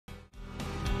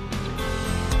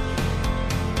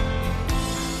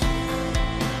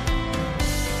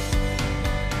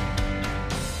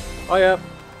Hiya,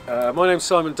 my name's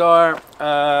Simon Dyer,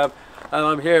 and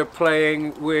I'm here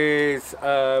playing with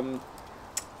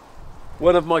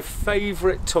one of my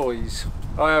favourite toys.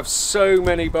 I have so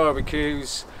many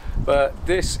barbecues, but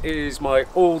this is my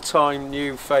all-time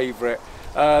new favourite.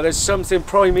 There's something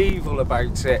primeval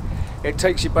about it. It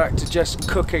takes you back to just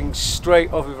cooking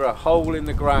straight off of a hole in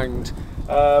the ground.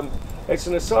 It's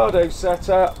an Asado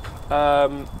setup,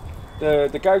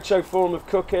 the gaucho form of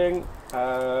cooking.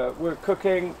 We're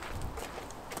cooking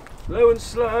low and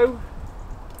slow,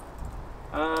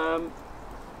 and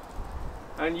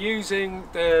using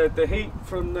the heat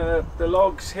from the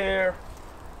logs here.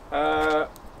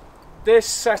 This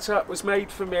setup was made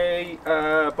for me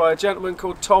by a gentleman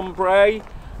called Tom Bray.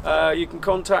 You can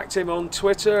contact him on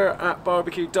Twitter at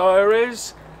Barbecue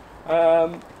Diaries.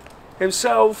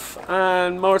 Himself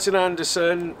and Martin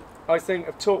Anderson, I think,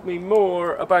 have taught me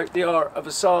more about the art of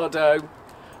Asado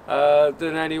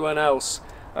than anyone else.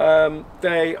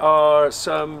 They are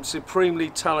some supremely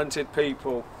talented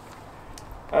people.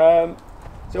 So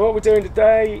what we're doing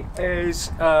today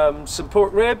is some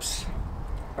pork ribs.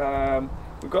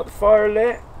 We've got the fire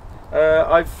lit.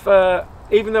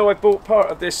 Even though I bought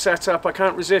part of this setup, I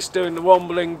can't resist doing the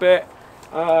wombling bit.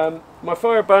 My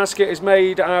fire basket is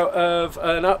made out of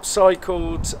an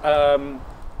upcycled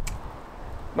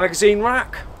magazine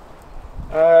rack.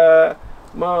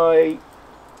 My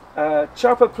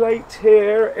chopper plate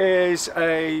here is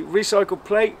a recycled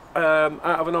plate out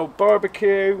of an old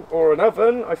barbecue or an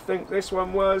oven. I think this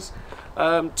one was.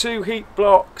 2 heat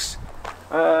blocks,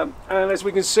 and as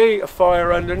we can see, a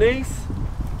fire underneath.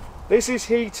 This is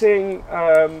heating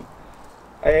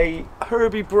a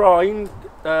herby brine.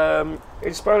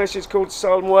 In Spanish it's called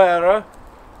Salmuera.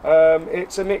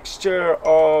 It's a mixture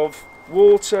of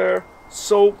water,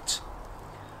 salt,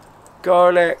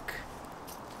 garlic,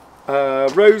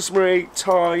 rosemary,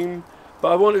 thyme,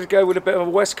 but I wanted to go with a bit of a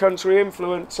West Country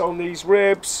influence on these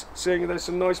ribs, seeing there's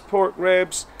some nice pork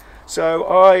ribs. So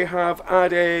I have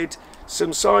added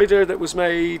some cider that was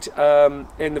made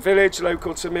in the village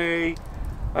local to me.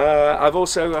 I've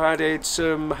also added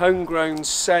some homegrown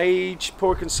sage.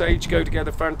 Pork and sage go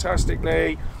together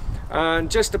fantastically, and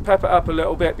just to pep it up a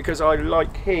little bit because I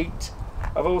like heat,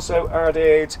 I've also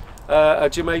added a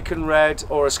Jamaican red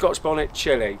or a Scotch bonnet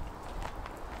chilli.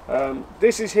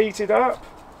 This is heated up,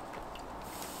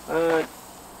 and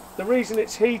the reason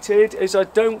it's heated is I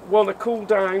don't want to cool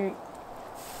down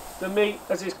the meat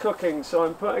as it's cooking, so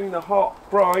I'm putting the hot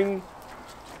brine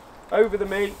over the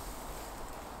meat,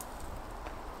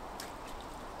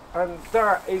 and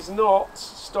that is not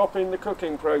stopping the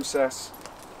cooking process.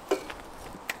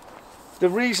 The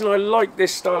reason I like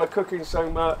this style of cooking so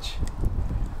much,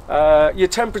 your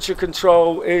temperature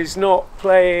control is not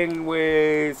playing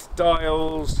with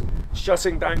dials,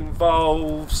 shutting down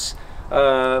valves,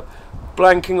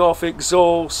 blanking off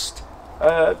exhaust.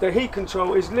 The heat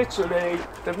control is literally,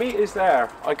 the meat is there.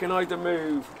 I can either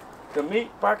move the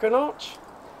meat back a notch,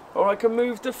 or I can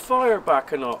move the fire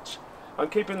back a notch. I'm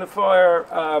keeping the fire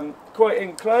quite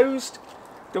enclosed.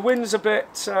 The wind's a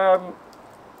bit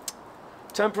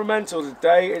temperamental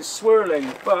today, it's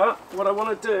swirling, but what I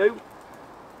want to do,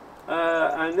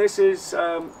 and this is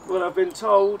what I've been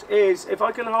told, is if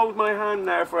I can hold my hand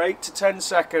there for 8 to 10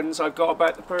 seconds, I've got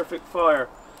about the perfect fire.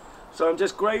 So I'm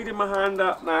just grading my hand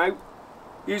up now,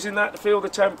 using that to feel the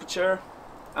temperature,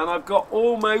 and I've got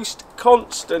almost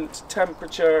constant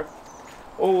temperature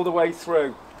all the way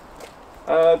through.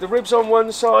 The ribs on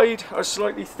one side are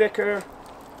slightly thicker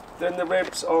than the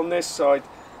ribs on this side,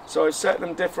 so I've set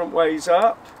them different ways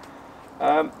up.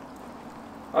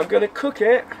 I'm going to cook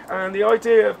it, and the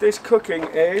idea of this cooking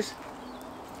is,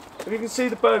 if you can see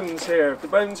the bones here, the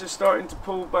bones are starting to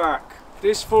pull back.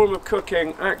 This form of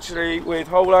cooking, actually, with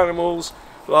whole animals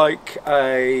like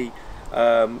a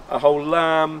whole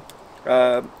lamb,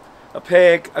 a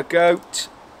pig, a goat,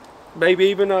 maybe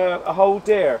even a whole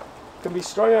deer, can be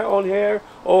strung out on here,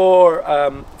 or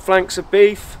flanks of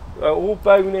beef, all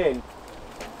bone in.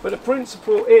 But the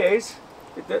principle is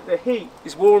that the heat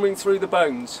is warming through the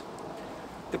bones.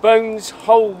 The bones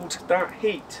hold that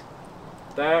heat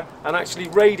there and actually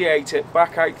radiate it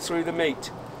back out through the meat.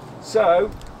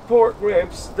 So pork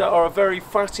ribs that are a very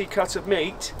fatty cut of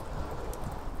meat,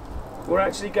 we're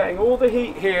actually getting all the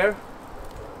heat here.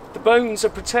 The bones are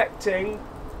protecting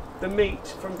the meat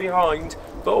from behind,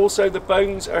 but also the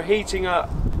bones are heating up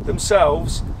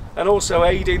themselves and also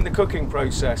aiding the cooking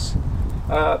process.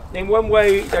 In one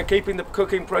way, they're keeping the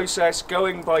cooking process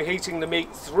going by heating the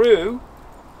meat through,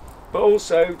 but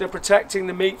also they're protecting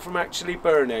the meat from actually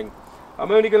burning. I'm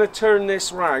only going to turn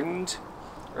this round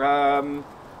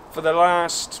for the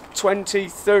last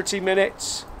 20-30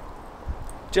 minutes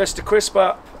just to crisp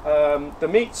up the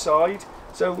meat side.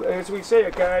 So as we see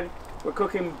again, we're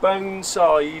cooking bone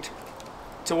side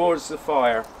towards the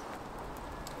fire.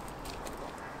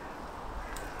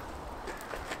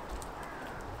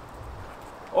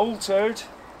 Altered,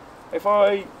 if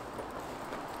I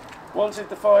wanted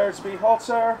the fire to be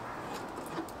hotter,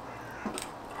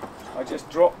 I just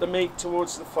drop the meat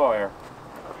towards the fire.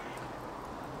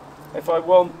 If I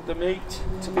want the meat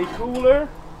to be cooler,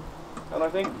 and I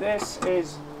think this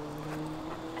is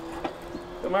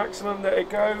the maximum that it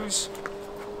goes,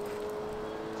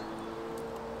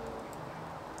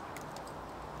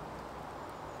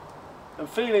 and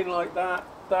feeling like that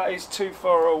is too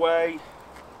far away.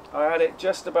 I had it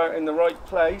just about in the right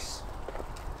place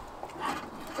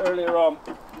earlier on.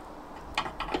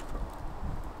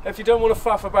 If you don't want to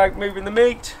faff about moving the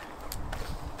meat,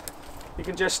 you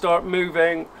can just start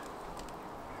moving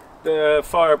the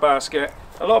fire basket.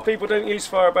 A lot of people don't use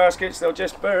fire baskets, they'll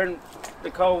just burn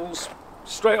the coals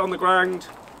straight on the ground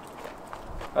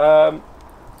or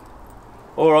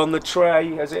on the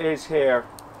tray as it is here.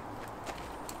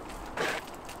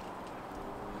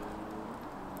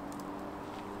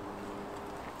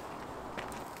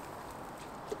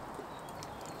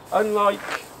 Unlike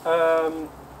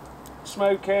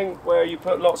smoking where you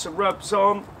put lots of rubs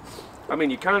on, I mean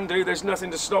you can do, there's nothing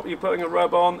to stop you putting a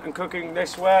rub on and cooking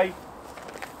this way.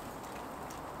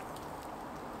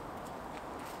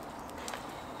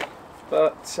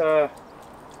 But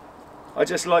I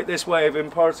just like this way of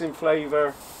imparting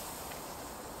flavour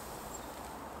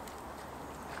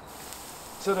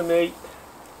to the meat.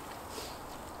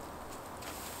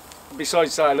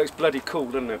 Besides that, it looks bloody cool,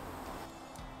 doesn't it?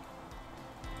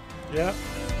 Yeah.